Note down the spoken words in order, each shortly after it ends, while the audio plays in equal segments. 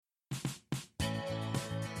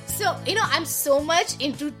So, I'm so much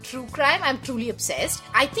into true crime. I'm truly obsessed.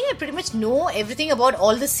 I think I pretty much know everything about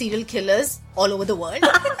all the serial killers all over the world.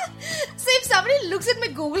 So if somebody looks at my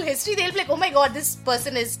Google history, they'll be like, oh my god, this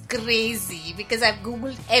person is crazy because I've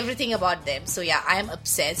Googled everything about them. So yeah, I am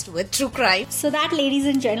obsessed with true crime. So that, ladies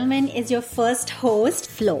and gentlemen, is your first host,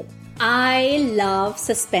 Flo. I love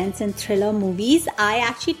suspense and thriller movies. I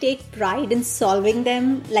actually take pride in solving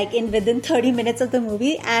them within 30 minutes of the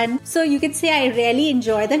movie. And so you can say I really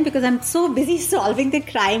enjoy them because I'm so busy solving the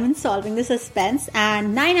crime and solving the suspense.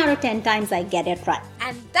 And 9 out of 10 times I get it right.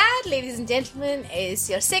 And that, ladies and gentlemen, is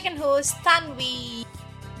your second host, Tanvi.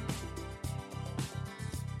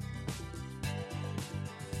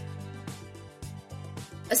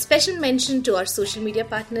 A special mention to our social media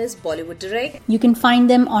partners, Bollywood Direct. You can find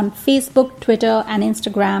them on Facebook, Twitter, and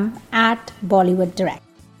Instagram at Bollywood Direct.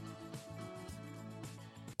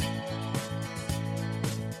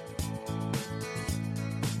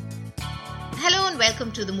 Hello and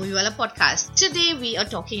welcome to the Moviewala podcast. Today we are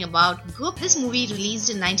talking about Gup. This movie released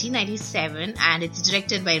in 1997 and it's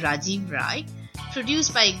directed by Rajiv Rai.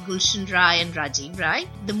 Produced by Gulshan Rai and Rajiv Rai.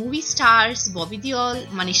 The movie stars Bobby Deol,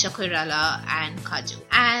 Manisha Koirala and Kajol.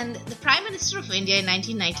 And the Prime Minister of India in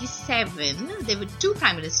 1997, there were two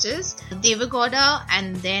Prime Ministers, Deve Gowda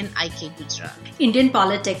and then I.K. Gujral. Indian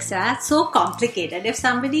politics are so complicated. If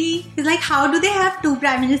somebody is like, how do they have two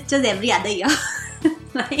Prime Ministers every other year?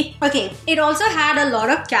 Okay, it also had a lot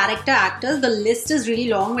of character actors. The list is really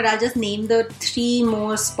long, but I'll just name the three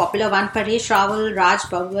most popular ones: Paresh Rawal, Raj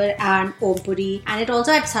Babbar and Om Puri. And it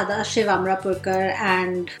also had Sadashiv Amrapurkar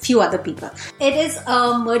and few other people. It is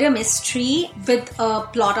a murder mystery with a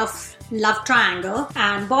plot of love triangle,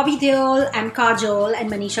 and Bobby Deol and Kajol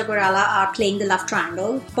and Manisha Koirala are playing the love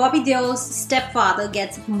triangle. Bobby Deol's stepfather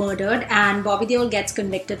gets murdered and Bobby Deol gets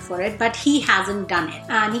convicted for it, but he hasn't done it.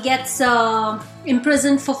 And he gets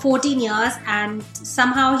imprisoned for 14 years and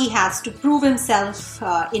somehow he has to prove himself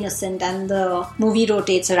innocent, and the movie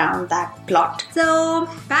rotates around that plot. So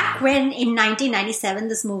back when in 1997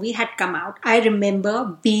 this movie had come out, I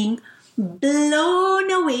remember being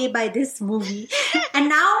blown away by this movie. And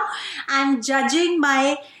now I'm judging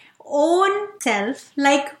my own self,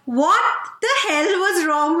 like, what the hell was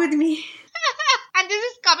wrong with me? And this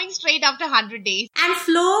is coming straight after 100 days. And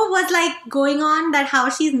Flo was like going on that how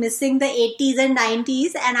she's missing the 80s and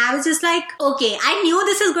 90s, and I was just like, okay, I knew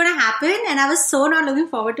this is going to happen and I was so not looking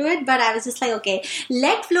forward to it, but I was just like, okay,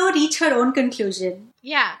 let Flo reach her own conclusion.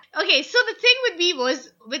 Yeah. Okay, so the thing with me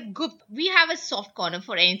was, with Gup, we have a soft corner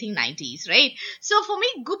for anything 90s, right? So for me,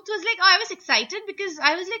 Gup was like, I was excited because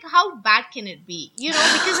I was like, how bad can it be?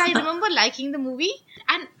 Because I remember liking the movie.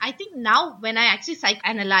 And I think now when I actually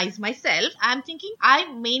psychoanalyze myself, I'm thinking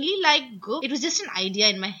I mainly like Gup. It was just an idea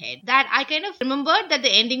in my head that I kind of remembered that the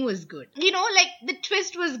ending was good. The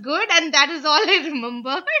twist was good and that is all I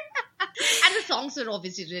remember. And the songs were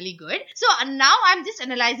obviously really good. So now I'm just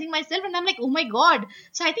analyzing myself and I'm like, oh my god.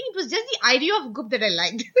 So I think it was just the idea of Gup that I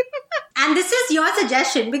liked. And this is your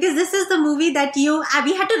suggestion because this is the movie that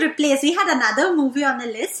we had to replace. We had another movie on the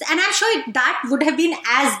list and I'm sure that would have been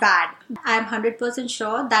as bad. I'm 100%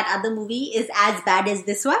 sure that other movie is as bad as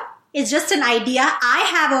this one. It's just an idea I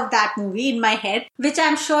have of that movie in my head, which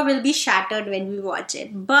I'm sure will be shattered when we watch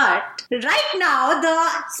it. But right now, the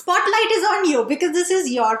spotlight is on you because this is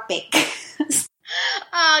your pick.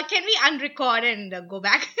 Can we unrecord and go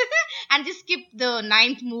back and just skip the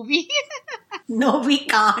 9th movie? No, we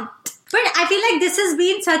can't. But I feel like this has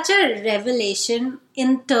been such a revelation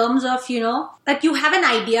in terms of, that you have an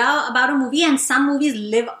idea about a movie and some movies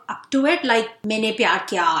live up to it, like Maine Pyar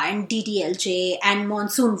Kiya and DDLJ and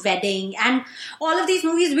Monsoon Wedding and all of these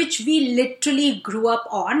movies which we literally grew up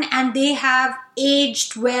on, and they have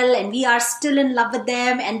aged well and we are still in love with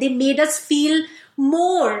them and they made us feel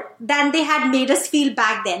more than they had made us feel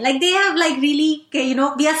back then. Like they have really,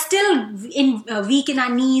 we are still weak in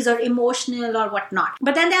our knees or emotional or whatnot.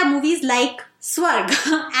 But then there are movies like Swarg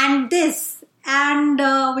and this and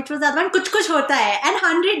which was the other one, Kuch Kuch Hota Hai and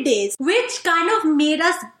 100 Days, which kind of made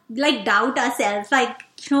us doubt ourselves.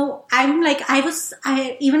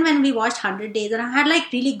 Even when we watched 100 Days, and I had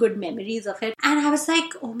really good memories of it, and I was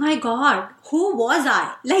like, oh my god, who was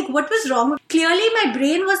I? What was wrong? Clearly my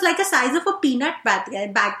brain was like a size of a peanut back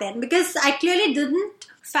then, because I clearly didn't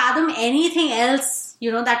fathom anything else,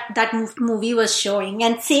 that movie was showing.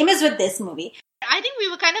 And same as with this movie. I think we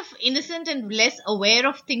were kind of innocent and less aware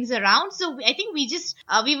of things around. So I think we just,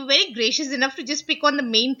 we were very gracious enough to just pick on the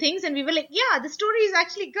main things. And we were like, yeah, the story is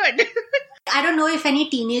actually good. I don't know if any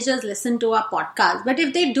teenagers listen to our podcast, but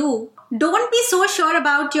if they do, don't be so sure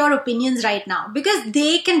about your opinions right now because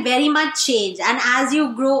they can very much change. And as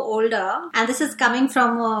you grow older, and this is coming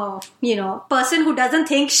from a, person who doesn't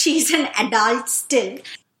think she's an adult still.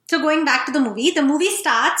 So going back to the movie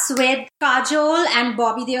starts with Kajol and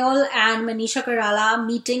Bobby Deol and Manisha Koirala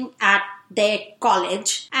meeting at their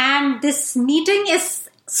college. And this meeting is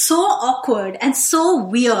so awkward and so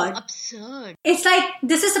weird. Absurd. It's like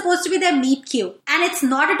this is supposed to be their meet cute. And it's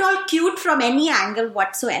not at all cute from any angle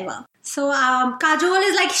whatsoever. So Kajol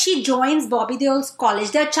is like, she joins Bobby Deol's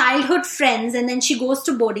college. They're childhood friends and then she goes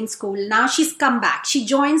to boarding school. Now she's come back. She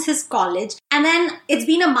joins his college. And then it's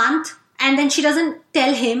been a month. And then she doesn't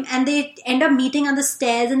tell him and they end up meeting on the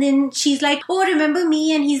stairs. And then she's like, oh, remember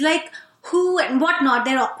me? And he's like, who and whatnot,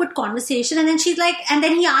 their awkward conversation. And then she's like, and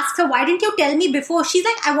then he asks her, why didn't you tell me before? She's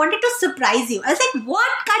like, I wanted to surprise you. I was like, what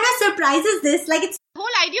kind of surprise is this? Like, it's the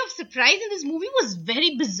whole idea of surprise in this movie was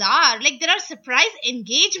very bizarre. Like, there are surprise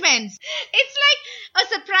engagements. It's like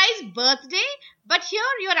a surprise birthday, but here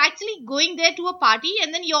you're actually going there to a party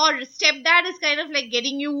and then your stepdad is kind of like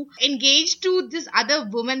getting you engaged to this other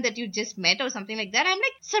woman that you just met or something like that. I'm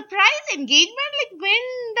like, surprise engagement? Like, when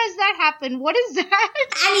does that happen? What is that?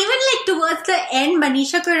 And even like towards the end,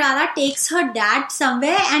 Manisha Koirala takes her dad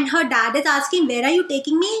somewhere and her dad is asking, where are you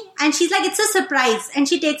taking me? And she's like, it's a surprise. And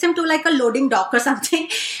she takes him to like a loading dock or something.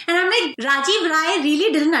 And I'm like, Rajiv Rai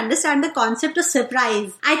really didn't understand the concept of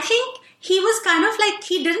surprise. I think he was kind of like,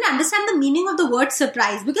 he didn't understand the meaning of the word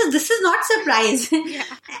surprise because this is not surprise. Yeah.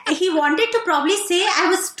 He wanted to probably say, I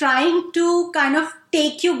was trying to kind of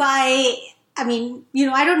take you by, I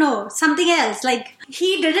don't know, something else. Like,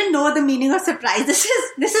 he didn't know the meaning of surprise. This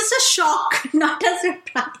is a shock, not a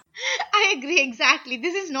surprise. I agree, exactly.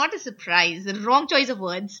 This is not a surprise. The wrong choice of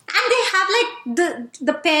words. And they have like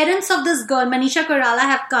the parents of this girl, Manisha Koirala,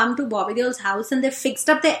 have come to Bobby Deol's house and they've fixed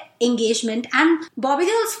up their engagement. And Bobby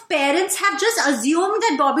Deol's parents have just assumed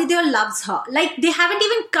that Bobby Deol loves her. Like, they haven't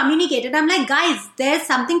even communicated. I'm like, guys, there's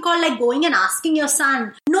something called like going and asking your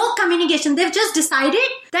son. No communication. They've just decided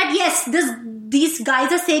that yes, these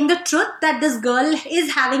guys are saying the truth, that this girl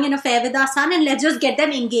is having an affair with our son and let's just get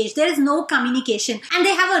them engaged. There is no communication. And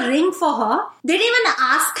they have a ring for her. They didn't even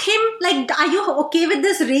ask him, like, are you okay with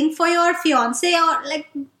this ring for your fiance? Or like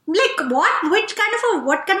what? What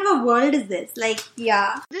kind of a world is this? Like,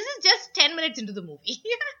 yeah. This is just 10 minutes into the movie.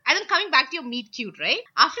 And then coming back to your meet cute, right?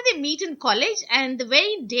 After they meet in college and the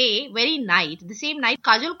the same night,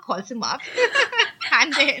 Kajol calls him up.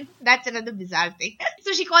 And then that's another bizarre thing.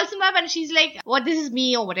 So she calls him up and she's like, what, this is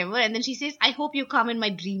me or whatever. And then she says, I hope you come in my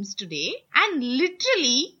dreams today. And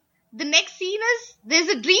literally, the next scene is, there's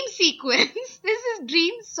a dream sequence. There's this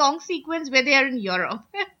dream song sequence where they are in Europe.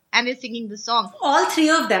 And they're singing the song. All three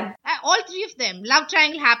of them. Love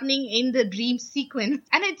triangle happening in the dream sequence.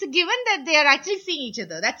 And it's a given that they are actually seeing each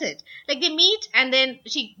other. That's it. Like, they meet and then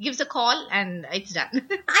she gives a call and it's done.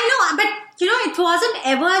 I know, but it wasn't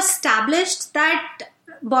ever established that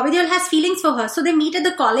Bobby Deol has feelings for her. So they meet at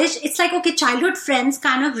the college. It's like, okay, childhood friends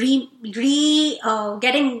kind of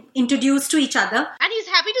getting introduced to each other. And he's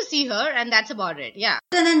happy to see her and that's about it. Yeah.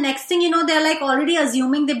 And then next thing they're like already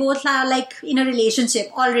assuming they both are like in a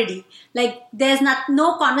relationship already. Like, there's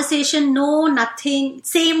no conversation, no nothing,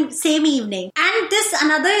 same evening. And this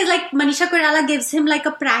another is like Manisha Koirala gives him like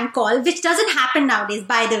a prank call, which doesn't happen nowadays,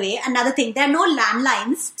 by the way. Another thing, there are no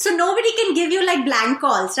landlines. So nobody can give you like blank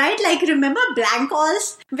calls, right? Like, remember blank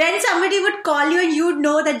calls? When somebody would call you and you'd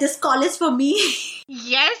know that this call is for me.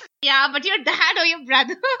 Yes. Yeah, but your dad or your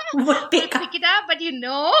brother would pick it up, but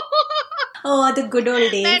Oh, the good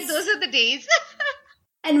old days. Man, those are the days.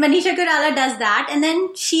 And Manisha Koirala does that, and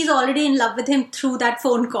then she's already in love with him through that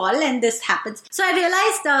phone call, and this happens. So I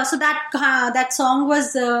realized, that song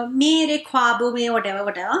was Mere Khwabo Mein,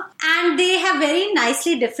 whatever. And they have very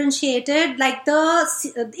nicely differentiated, like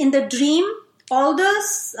in the dream, all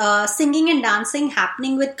the singing and dancing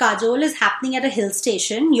happening with Kajol is happening at a hill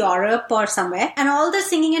station, Europe or somewhere. And all the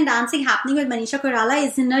singing and dancing happening with Manisha Koirala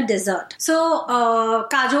is in a desert. So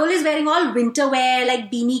Kajol is wearing all winter wear, like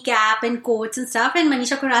beanie cap and coats and stuff. And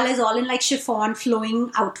Manisha Koirala is all in like chiffon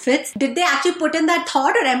flowing outfits. Did they actually put in that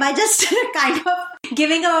thought, or am I just kind of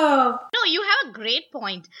giving a... No, you have a great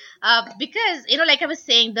point. Because, like I was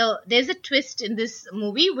saying, there's a twist in this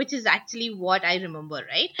movie, which is actually what I remember,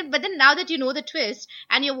 right? But then now that you know the the twist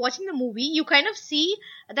and you're watching the movie, you kind of see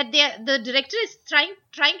that the director is trying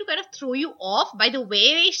to kind of throw you off by the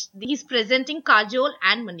way he's presenting Kajol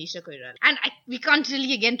and Manisha Koirala. And we can't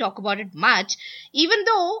really again talk about it much, even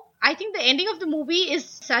though I think the ending of the movie is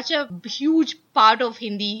such a huge part of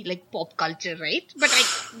Hindi like pop culture, right? But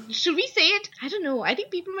should we say it? I don't know. I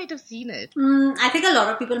think people might have seen it. I think a lot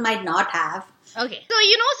of people might not have. Okay. So,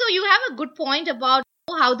 so you have a good point about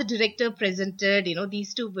how the director presented,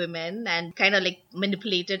 these two women and kind of like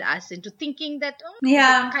manipulated us into thinking that, the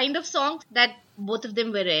kind of songs that both of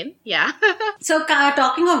them were in. Yeah. So,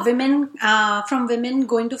 talking of women, from women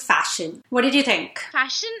going to fashion, what did you think?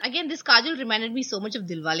 Fashion, again, this Kajol reminded me so much of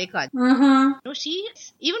Dilwale Kajol. Mm-hmm. She,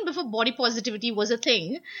 even before body positivity was a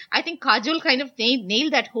thing, I think Kajol kind of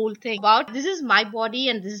nailed that whole thing about this is my body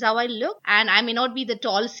and this is how I look. And I may not be the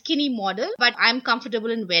tall, skinny model, but I'm comfortable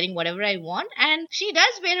in wearing whatever I want. And she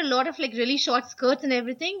does wear a lot of like really short skirts and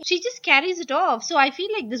everything. She just carries it off. So I feel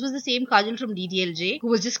like this was the same Kajol from DDLJ who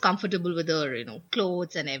was just comfortable with her,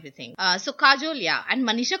 clothes and everything. So Kajol, yeah. And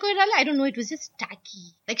Manisha Koirala, I don't know, it was just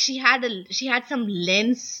tacky. Like she had some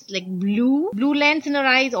lens, like blue lens in her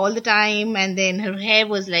eyes all the time. And then her hair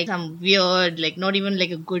was like some weird, like not even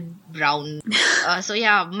like a good brown. So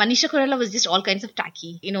yeah, Manisha Koirala was just all kinds of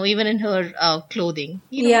tacky, even in her clothing.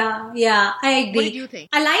 Yeah, I agree. What did you think?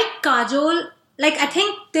 I like Kajol. Like, I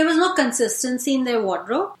think there was no consistency in their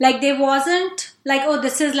wardrobe. Like, there wasn't like, oh,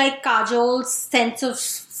 this is like Kajol's sense of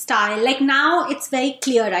style. Like, now it's very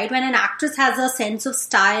clear, right? When an actress has a sense of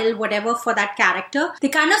style, whatever, for that character, they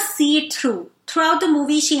kind of see it through. Throughout the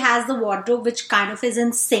movie, she has the wardrobe which kind of is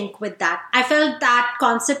in sync with that. I felt that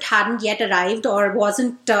concept hadn't yet arrived or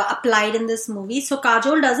wasn't applied in this movie. So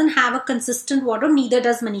Kajol doesn't have a consistent wardrobe, neither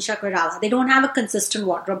does Manisha Koirala. They don't have a consistent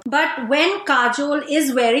wardrobe. But when Kajol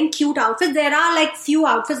is wearing cute outfits, there are like few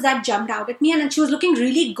outfits that jumped out at me and she was looking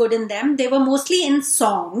really good in them. They were mostly in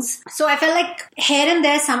songs. So I felt like here and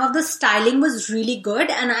there, some of the styling was really good.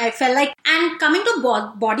 And I felt like, and coming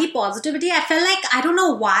to body positivity, I felt like, I don't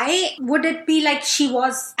know why would it be like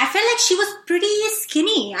I felt like she was pretty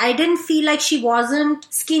skinny. I didn't feel like she wasn't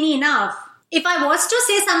skinny enough. If I was to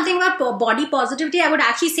say something about body positivity, I would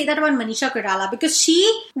actually say that about Manisha Koirala because she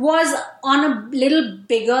was on a little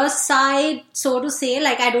bigger side, so to say.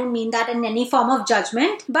 Like, I don't mean that in any form of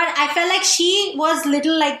judgment. But I felt like she was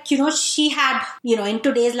little like, she had, in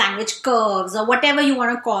today's language, curves or whatever you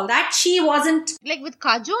want to call that. She wasn't... Like with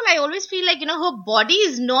Kajol, I always feel like, her body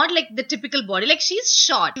is not like the typical body. Like, she's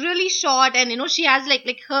short, really short. And, she has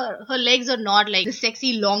like her legs are not like the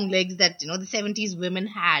sexy long legs that, the 70s women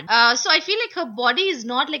had. So I feel like her body is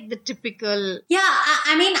not like the typical. Yeah,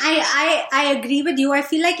 I mean, I agree with you. I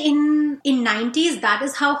feel like in 90s that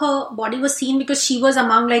is how her body was seen because she was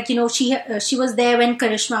among like she was there when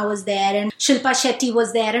Karishma was there and Shilpa Shetty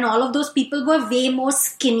was there and all of those people were way more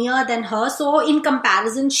skinnier than her. So in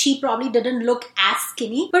comparison, she probably didn't look as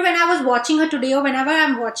skinny. But when I was watching her today or whenever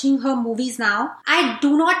I'm watching her movies now, I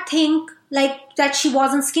do not think like that she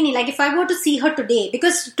wasn't skinny. Like if I were to see her today,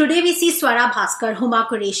 because today we see Swara Bhaskar, Huma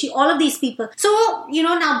Qureshi, all of these people. So,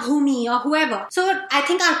 now Bhumi or whoever. So I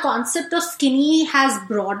think our concept of skinny has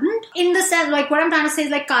broadened in the sense, like what I'm trying to say is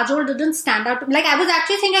like Kajol didn't stand out. Like I was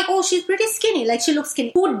actually thinking like, oh, she's pretty skinny. Like she looks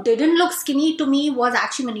skinny. Who didn't look skinny to me was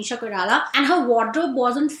actually Manisha Koirala and her wardrobe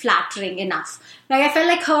wasn't flattering enough. Like I felt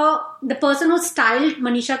like the person who styled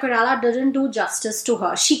Manisha Koirala didn't do justice to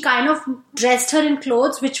her. She kind of dressed her in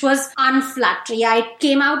clothes which was unflattering. Yeah, it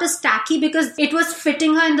came out as tacky because it was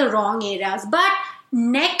fitting her in the wrong areas. But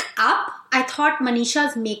neck up, I thought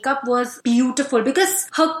Manisha's makeup was beautiful because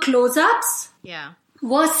her close-ups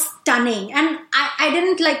was stunning. And I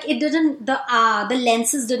didn't like, it didn't, the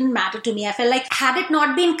lenses didn't matter to me. I felt like had it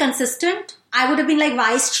not been consistent, I would have been like,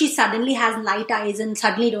 why she suddenly has light eyes and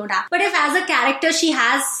suddenly don't have. But if as a character she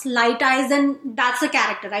has light eyes, then that's a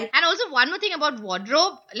character, right? And also one more thing about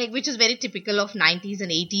wardrobe, like which is very typical of 90s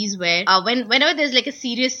and 80s where whenever there's like a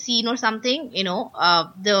serious scene or something,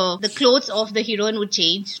 the clothes of the heroine would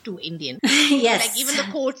change to Indian. Yes. Like even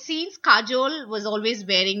the court scenes, Kajol was always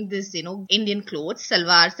wearing this, Indian clothes,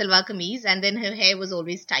 salwar kameez, and then her hair was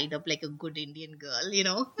always tied up like a good Indian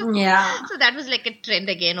girl, Yeah. So that was like a trend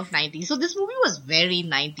again of 90s. So this movie was very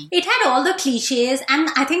 90s. It had all the cliches and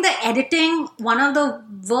I think the editing, one of the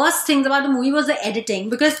worst things about the movie was the editing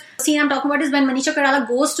because the scene I'm talking about is when Manisha Koirala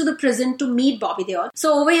goes to the prison to meet Bobby Deol.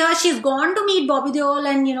 So over here she's gone to meet Bobby Deol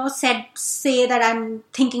and say that I'm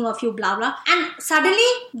thinking of you, blah blah. And suddenly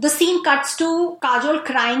the scene cuts to Kajol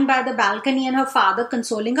crying by the balcony and her father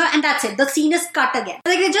consoling her and that's it. The scene is cut again.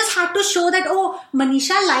 Like they just had to show that, oh,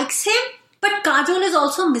 Manisha likes him but Kajol is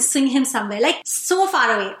also missing him somewhere, like so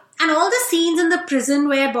far away. And all the scenes in the prison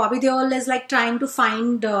where Bobby Deol is like trying to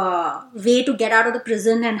find a way to get out of the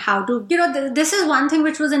prison and how to, this is one thing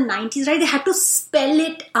which was in 90s, right? They had to spell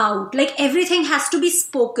it out. Like everything has to be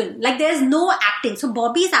spoken. Like there's no acting. So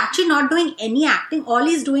Bobby is actually not doing any acting. All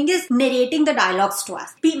he's doing is narrating the dialogues to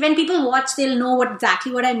us. When people watch, they'll know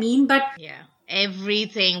exactly what I mean. But yeah,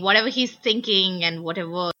 everything, whatever he's thinking and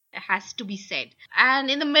whatever has to be said. And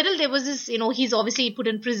in the middle there was this, he's obviously put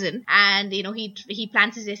in prison, and he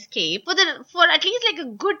plans his escape. For at least like a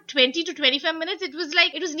good 20 to 25 minutes, it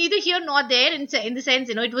was neither here nor there in the sense,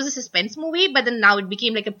 it was a suspense movie, but then now it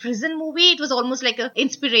became like a prison movie. It was almost like a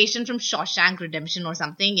inspiration from Shawshank Redemption or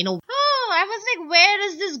something, I was like, where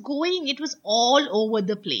is this going? It was all over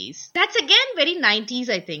the place. That's again very 90s,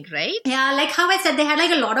 I think, right? Yeah, like how I said, they had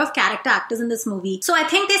like a lot of character actors in this movie. So I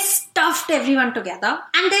think they stuffed everyone together.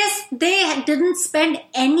 And they didn't spend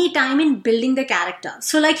any time in building the character.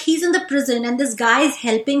 So like he's in the prison and this guy is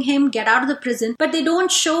helping him get out of the prison. But they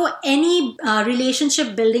don't show any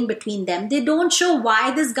relationship building between them. They don't show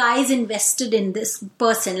why this guy is invested in this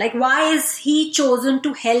person. Like why is he chosen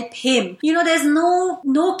to help him? There's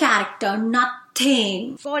no character.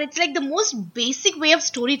 Nothing. God, it's like the most basic way of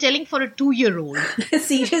storytelling for a 2-year-old.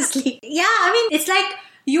 Seriously. Yeah, I mean, it's like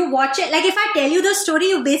you watch it. Like if I tell you the story,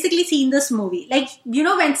 you've basically seen this movie. Like,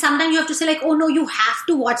 when sometimes you have to say like, oh no, you have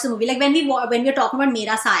to watch the movie. Like when we're talking about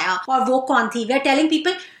Mera Saya or Wo Kaun Thi, we're telling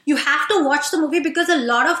people you have to watch the movie because a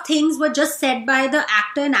lot of things were just said by the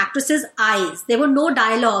actor and actress's eyes. There were no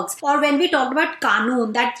dialogues. Or when we talked about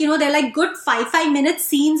Kanoon, that, they're like good 5-minute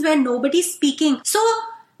scenes where nobody's speaking. So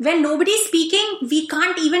when nobody's speaking, we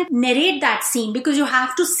can't even narrate that scene because you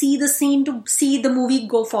have to see the scene to see the movie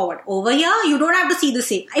go forward. Over here, you don't have to see the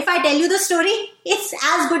scene. If I tell you the story, it's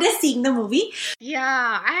as good as seeing the movie.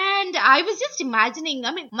 Yeah, and I was just imagining,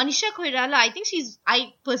 Manisha Koirala, I think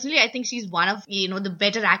she's one of, the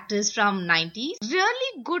better actors from 90s.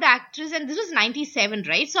 Really good actress, and this was 97,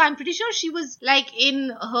 right? So I'm pretty sure she was like in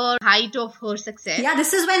her height of her success. Yeah,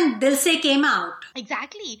 this is when Dil Se came out.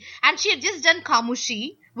 Exactly. And she had just done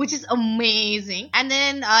Kamushi, which is amazing. And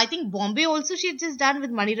then I think Bombay also she had just done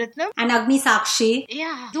with Mani Ratnam. And Agni Sakshi.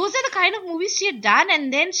 Yeah. Those are the kind of movies she had done,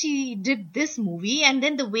 and then she did this movie, and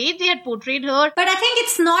then the way they had portrayed her. But I think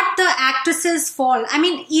it's not the actress's fault. I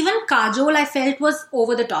mean, even Kajol I felt was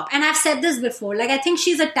over the top. And I've said this before. Like, I think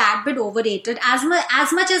she's a tad bit overrated. As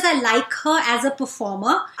much as I like her as a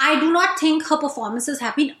performer, I do not think her performances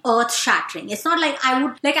have been earth-shattering. It's not like I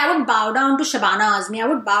would bow down to Shabana Azmi. I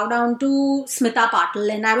would bow down to Smita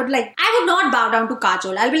Patil. And I would not bow down to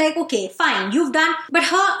Kajol. I'll be like, okay, fine, you've done. But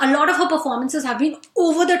a lot of her performances have been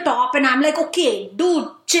over the top, and I'm like, okay, dude,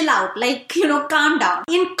 chill out. Like, calm down.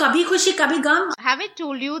 In Kabhi Khushi Kabhi Gum. Have I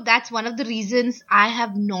told you that's one of the reasons I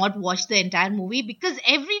have not watched the entire movie? Because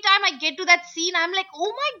every time I get to that scene, I'm like,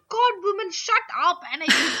 oh my God, woman, shut up. And I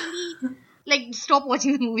usually stop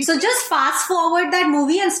watching the movie. So just fast forward that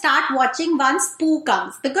movie and start watching once Pooh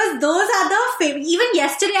comes. Because those are the favorite. Even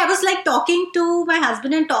yesterday I was talking to my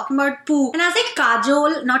husband and talking about Pooh. And I was like,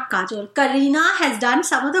 Kareena has done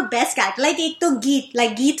some of the best characters. Like ek to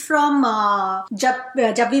Geet from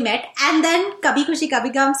Jab We Met. And then Kabhi Khushi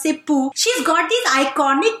Kabhi Gum se Pooh. She's got these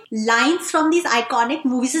iconic lines from these iconic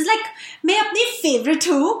movies. It's like, मैं अपनी favorite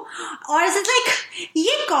हूँ. Or is it like,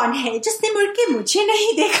 ये कौन है जिसने मुड़ के मुझे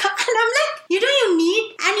नहीं देखा? And I'm like, you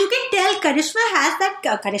need, and you can tell Kareena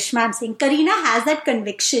has that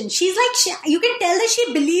conviction. She's like, you can tell that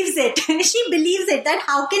she believes it. She believes it, that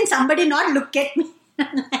how can somebody not look at me?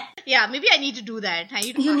 Yeah, maybe I need to do that.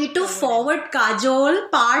 You need to forward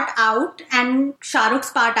Kajol part out and Shah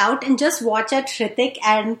Rukh's part out and just watch at Hrithik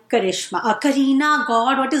and Kareena,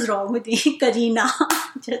 God, what is wrong with me? Kareena.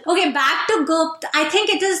 Okay, back to Gupt. I think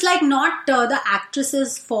it is not the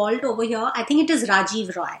actress's fault over here. I think it is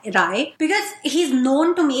Rajiv Rai because he's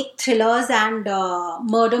known to make thrillers and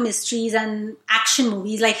murder mysteries and action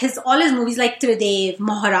movies. Like all his movies like Tridev,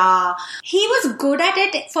 Mohra. He was good at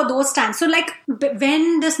it for those times. So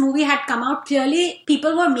when this movie had come out, clearly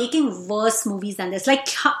people were making worse movies than this. Like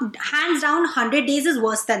hands down, 100 Days is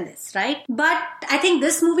worse than this, right? But I think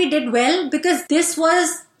this movie did well because this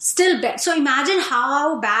was still better. So imagine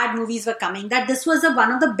how bad movies were coming, that this was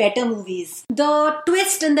one of the better movies. The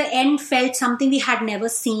twist in the end felt something we had never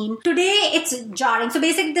seen. Today, it's jarring. So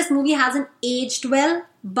basically, this movie hasn't aged well.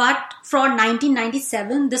 But for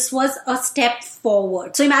 1997, this was a step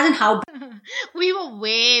forward. So imagine how... We were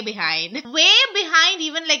way behind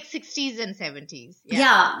even 60s and 70s.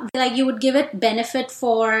 Yeah. You would give it benefit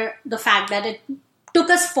for the fact that it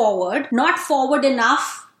took us forward. Not forward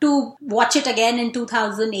enough to watch it again in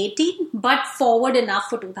 2018, but forward enough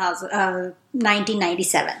for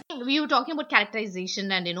 1997. We were talking about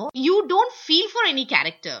characterization and, you don't feel for any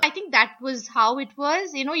character. I think that was how it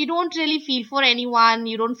was. You don't really feel for anyone.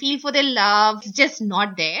 You don't feel for their love. It's just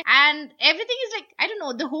not there. And everything is like, I don't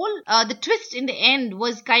know, the whole, the twist in the end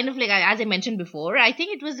was kind of like, as I mentioned before, I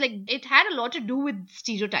think it was like, it had a lot to do with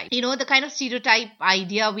stereotype. The kind of stereotype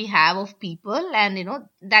idea we have of people, and,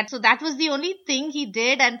 that was the only thing he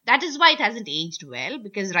did. And that is why it hasn't aged well,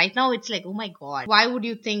 because right now it's like, oh my God, why would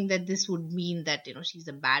you think that this would mean that, she's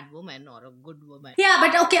a bad woman or a good woman? Yeah,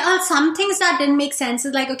 but okay, some things that didn't make sense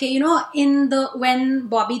is like, okay, when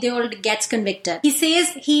Bobby Deol gets convicted, he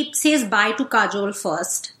says bye to Kajol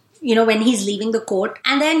first, when he's leaving the court,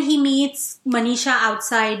 and then he meets Manisha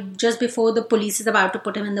outside just before the police is about to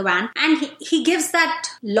put him in the van, and he gives that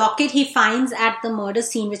locket he finds at the murder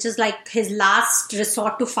scene, which is like his last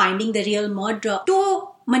resort to finding the real murderer, to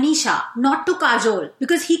Manisha, not to Kajol,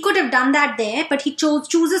 because he could have done that there, but he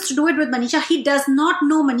chooses to do it with Manisha. He does not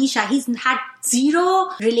know Manisha. He's had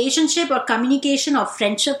zero relationship or communication or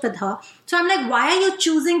friendship with her. So I'm like, why are you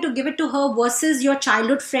choosing to give it to her versus your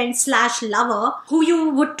childhood friend / lover who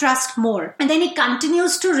you would trust more? And then he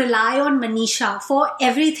continues to rely on Manisha for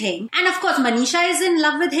everything. And of course, Manisha is in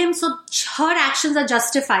love with him, so her actions are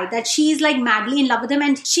justified, that she's like madly in love with him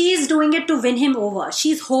and she is doing it to win him over.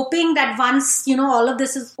 She's hoping that once, all of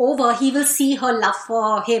this is over, he will see her love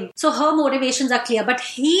for him. So her motivations are clear, but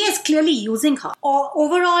he is clearly using her.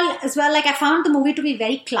 Overall, as well, like I found the movie to be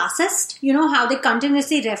very classist. How they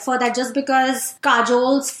continuously refer that just because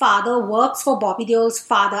Kajol's father works for Bobby Deol's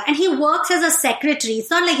father, and he works as a secretary. It's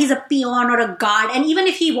not like he's a peon or a guard. And even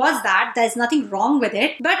if he was that, there's nothing wrong with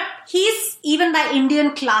it. But he's, even by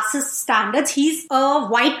Indian classist standards, he's a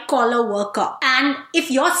white collar worker. And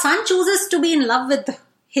if your son chooses to be in love with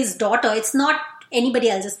his daughter, it's not anybody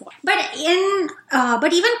else's fault. But even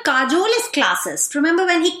Kajol is classist. Remember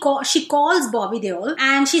when she calls Bobby Deol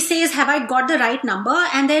and she says, "Have I got the right number?"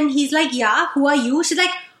 And then he's like, "Yeah, who are you?" She's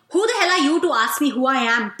like, "Who the hell are you to ask me who I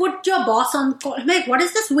am? Put your boss on the call." I'm like, what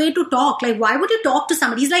is this way to talk? Like, why would you talk to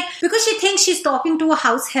somebody? He's like, because she thinks she's talking to a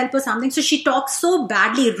house help or something, so she talks so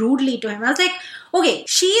badly, rudely to him. I was like, okay,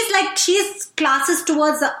 she's classist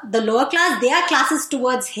towards the lower class. They are classist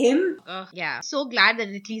towards him. Yeah. So glad that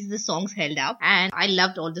at least the songs held up. And I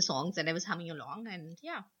loved all the songs and I was humming along. And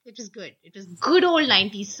yeah, it was good. It was good old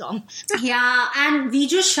 90s songs. Yeah. And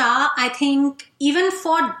Viju Shah, I think even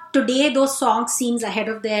for today, those songs seems ahead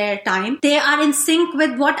of their time. They are in sync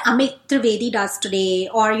with what Amit Trivedi does today,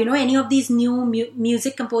 or, any of these new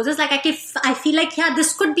music composers. Like, I feel like, yeah,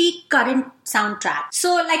 this could be current soundtrack.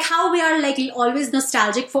 So like how we are like always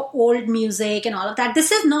nostalgic for old music and all of that.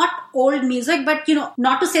 This is not old music, but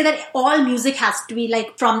not to say that all music has to be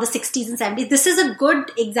like from the 60s and 70s. This is a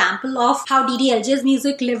good example of how DDLJ's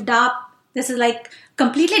music lived up. This is like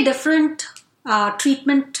completely different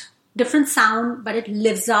treatment, different sound, but it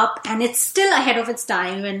lives up and it's still ahead of its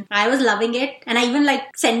time. And I was loving it. And I even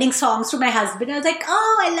like sending songs to my husband. I was like,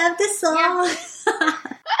 oh, I love this song. Yeah.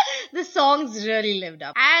 The songs really lived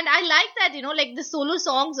up. And I like that, like the solo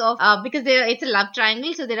songs of, because it's a love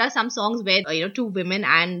triangle. So there are some songs where, two women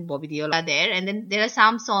and Bobby Deol are there. And then there are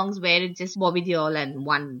some songs where it's just Bobby Deol and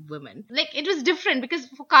one woman. Like it was different because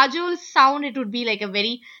for Kajol's sound, it would be like a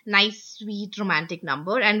very nice, sweet, romantic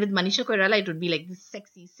number. And with Manisha Koirala, it would be like this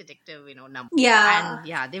sexy, seductive, number. Yeah. And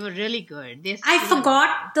yeah, they were really good. I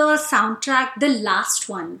forgot the soundtrack, the last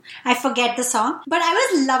one. I forget the song. But I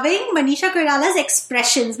was loving Manisha Koirala's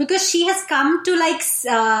expressions because she has come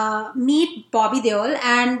to meet Bobby Deol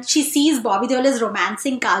and she sees Bobby Deol is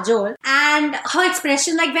romancing Kajol, and her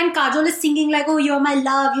expression, like when Kajol is singing like, oh, you're my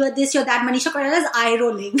love, you're this, you're that, Manisha Koirala is eye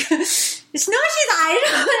rolling. She's eye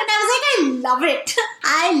rolling, and I was like, I love it.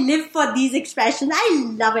 I live for these expressions.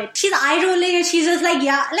 I love it. She's eye rolling and she's just like,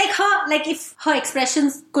 yeah, like her, like if her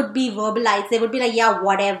expressions could be verbalized, they would be like, yeah,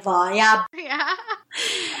 whatever, yeah. Yeah.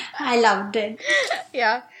 I loved it.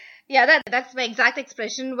 Yeah. Yeah, that's my exact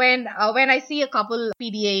expression when I see a couple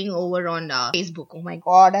PDAing over on Facebook. Oh my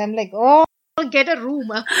God, I'm like, oh, get a room.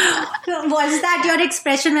 Was that your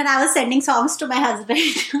expression when I was sending songs to my husband?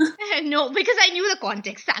 No, because I knew the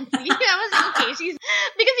context, thankfully. I was like, okay,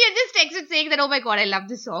 because he had just texted saying that, oh my God, I love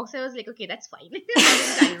this song. So I was like, okay, that's fine. Like,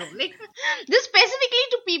 this specifically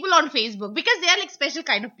to people on Facebook because they are like special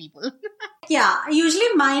kind of people. Yeah,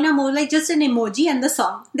 usually mine are more like just an emoji and the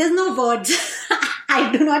song. There's no words. I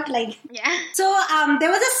do not like it. Yeah. So there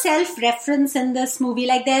was a self-reference in this movie.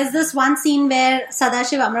 Like there's this one scene where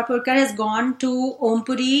Sadashiv Amrapurkar has gone to Om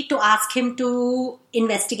Puri to ask him to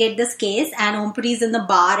investigate this case, and Om Puri is in the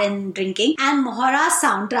bar and drinking, and Mohara's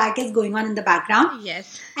soundtrack is going on in the background.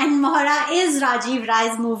 Yes. And Mohara is Rajiv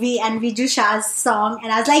Rai's movie and Viju Shah's song,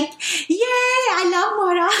 and I was like, yay, I love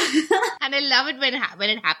Mohara. And I love it when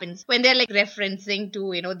it happens, when they're like referencing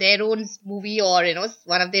to, their own movie or,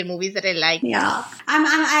 one of their movies that I like. Yeah.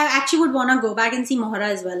 I actually would want to go back and see Mohara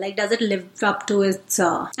as well. Like, does it live up to its...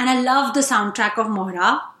 And I love the soundtrack of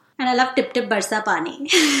Mohara. And I love Tip Tip Barsa Pani.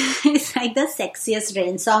 It's like the sexiest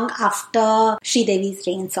rain song after Sridevi's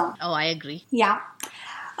rain song. Oh, I agree. Yeah.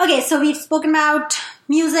 Okay, so we've spoken about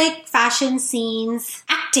music, fashion, scenes,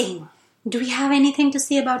 acting. Do we have anything to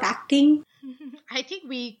say about acting? I think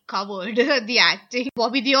we covered the acting.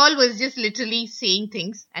 Bobby Deol was just literally saying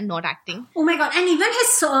things and not acting. Oh my god, and even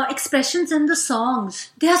his expressions in the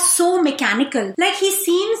songs, they are so mechanical. Like,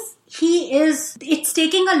 it's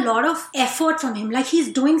taking a lot of effort from him. Like, he's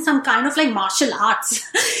doing some kind of like martial arts.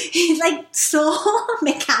 He's like so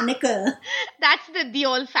mechanical. That's the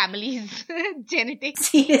Deol family's genetics.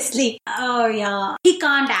 Seriously. Oh yeah. He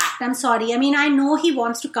can't act. I'm sorry. I mean, I know he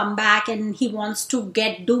wants to come back and he wants to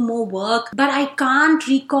do more work, but I can't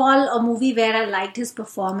recall a movie where I liked his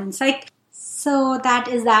performance. So that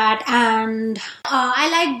is that. And I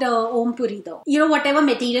liked Om Puri though. Whatever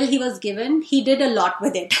material he was given, he did a lot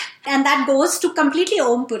with it. And that goes to completely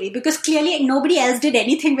Om Puri, because clearly nobody else did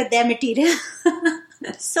anything with their material.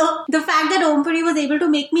 So the fact that Om Puri was able to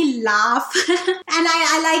make me laugh, and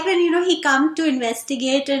I like when he come to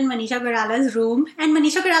investigate in Manisha Koirala's room, and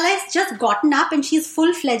Manisha Koirala has just gotten up and she's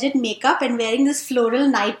full-fledged makeup and wearing this floral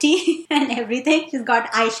nightie and everything. She's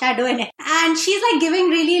got eyeshadow in it, and she's like giving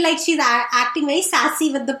really like she's acting very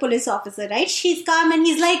sassy with the police officer, right? She's come and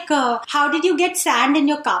he's like, how did you get sand in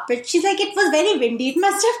your carpet? She's like, it was very windy, it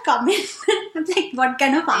must have come in. I'm like, what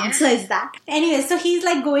kind of answer is that? Anyway, so he's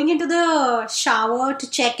like going into the shower to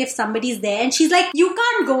check if somebody's there, and she's like, you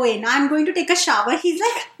can't go in, I'm going to take a shower. He's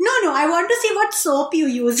like, no, I want to see what soap you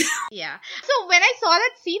use. Yeah. So when I saw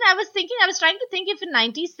that scene, I was trying to think if in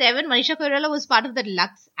 97 Manisha Koirala was part of that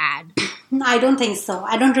Lux ad. No, I don't think so.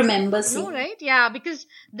 I don't remember seeing. No, right? Yeah, because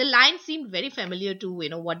the line seemed very familiar to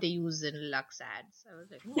what they use in Lux ads. I was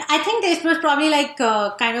like, I think this was probably like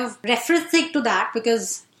kind of referencing to that,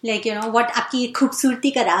 because like, what aapki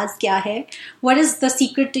khoobsurti ka raaz kya hai? What is the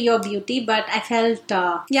secret to your beauty? But I felt, it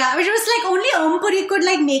was like only Om Puri could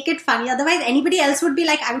like make it funny. Otherwise, anybody else would be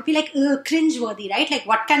like, I would be like, cringe-worthy, right? Like,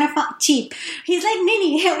 what kind of cheap? He's like,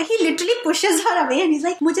 nee, he literally pushes her away and he's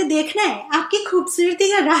like, mujhe dekhna hai, aapki khoobsurti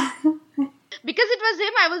ka raaz. Because it was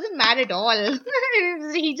him, I wasn't mad at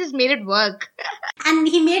all. He just made it work. And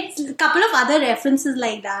he made a couple of other references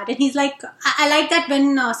like that. And he's like, I like that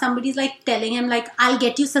when somebody's like telling him like, I'll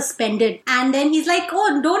get you suspended. And then he's like,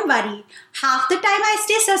 oh, don't worry. Half the time I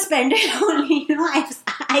stay suspended only.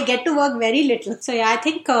 I get to work very little. So yeah, I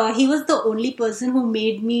think he was the only person who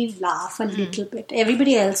made me laugh a little bit.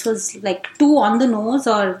 Everybody else was like too on the nose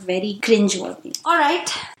or very cringe-worthy. All right.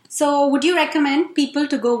 So, would you recommend people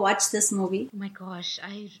to go watch this movie? Oh my gosh,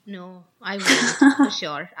 I would for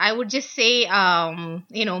sure. I would just say,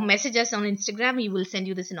 message us on Instagram. We will send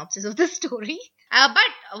you the synopsis of the story.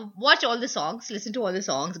 But watch all the songs, listen to all the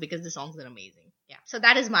songs, because the songs are amazing. Yeah, so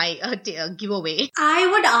that is my giveaway. I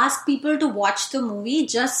would ask people to watch the movie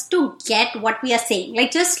just to get what we are saying.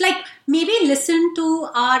 Like, just like maybe listen to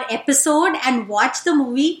our episode and watch the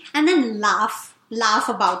movie and then laugh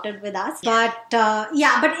about it with us. But but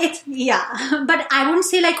I wouldn't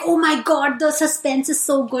say like, oh my god, the suspense is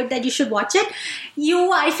so good that you should watch it.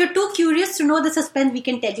 If you're too curious to know the suspense, we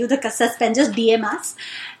can tell you the suspense. Just DM us.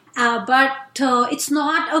 But it's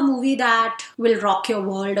not a movie that will rock your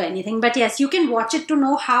world or anything. But yes, you can watch it to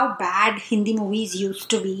know how bad Hindi movies used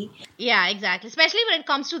to be. Yeah, exactly. Especially when it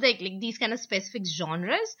comes to like these kind of specific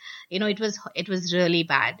genres. It was really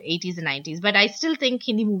bad, 80s and 90s. But I still think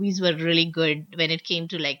Hindi movies were really good when it came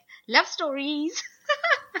to like love stories.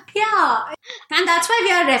 Yeah, and that's why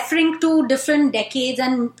we are referring to different decades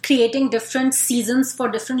and creating different seasons for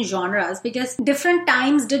different genres, because different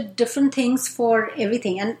times did different things for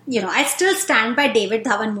everything. And I still stand by David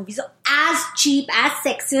Dhawan movies. As cheap, as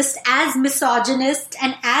sexist, as misogynist,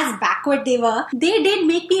 and as backward they did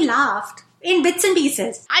make me laugh in bits and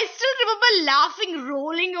pieces. I still remember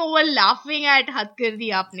rolling over laughing at Had Kar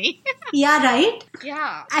Diya Aapne. Yeah, right?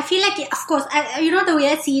 Yeah. I feel like, of course, the way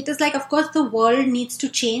I see it is like, of course, the world needs to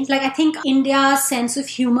change. Like, I think India's sense of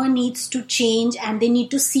humor needs to change, and they need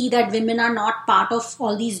to see that women are not part of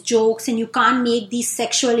all these jokes, and you can't make these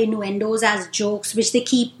sexual innuendos as jokes, which they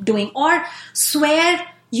keep doing, or swear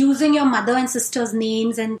using your mother and sister's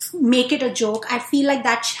names and make it a joke. I feel like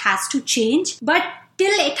that has to change. But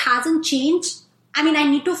till it hasn't changed, I mean, I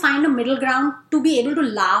need to find a middle ground to be able to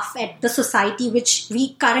laugh at the society which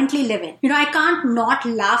we currently live in. I can't not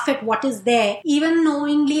laugh at what is there, even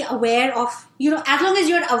knowingly aware of, as long as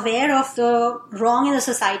you're aware of the wrong in the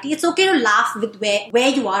society, it's okay to laugh with where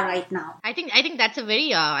you are right now. I think that's a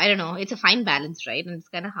very, I don't know, it's a fine balance, right? And it's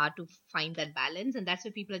kind of hard to find that balance. And that's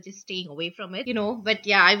why people are just staying away from it, But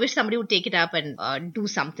yeah, I wish somebody would take it up and do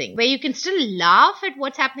something where you can still laugh at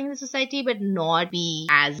what's happening in the society, but not be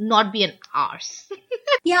an arse.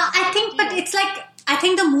 Yeah, I think, but it's like, I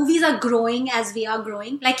think the movies are growing as we are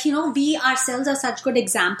growing. Like, we ourselves are such good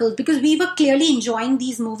examples because we were clearly enjoying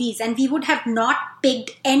these movies and we would have not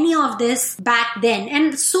picked any of this back then.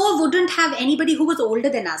 And so wouldn't have anybody who was older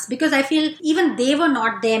than us, because I feel even they were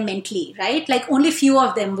not there mentally, right? Like only few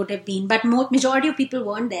of them would have been, but majority of people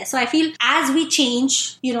weren't there. So I feel as we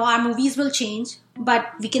change, our movies will change, but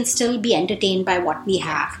we can still be entertained by what we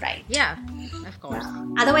have, right? Yeah, of course.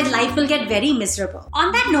 Otherwise, life will get very miserable.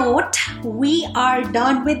 On that note, we are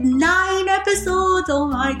done with 9 episodes. Oh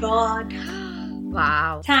my God.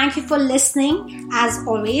 Wow. Thank you for listening. As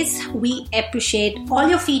always, we appreciate all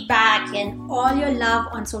your feedback and all your love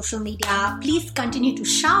on social media. Please continue to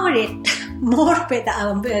shower us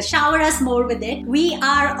more with it. We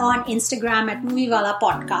are on Instagram at Moviewala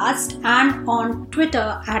Podcast and on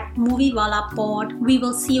Twitter at Moviewala Pod. We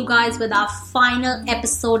will see you guys with our final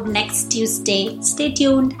episode next Tuesday. Stay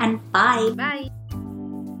tuned and bye. Bye.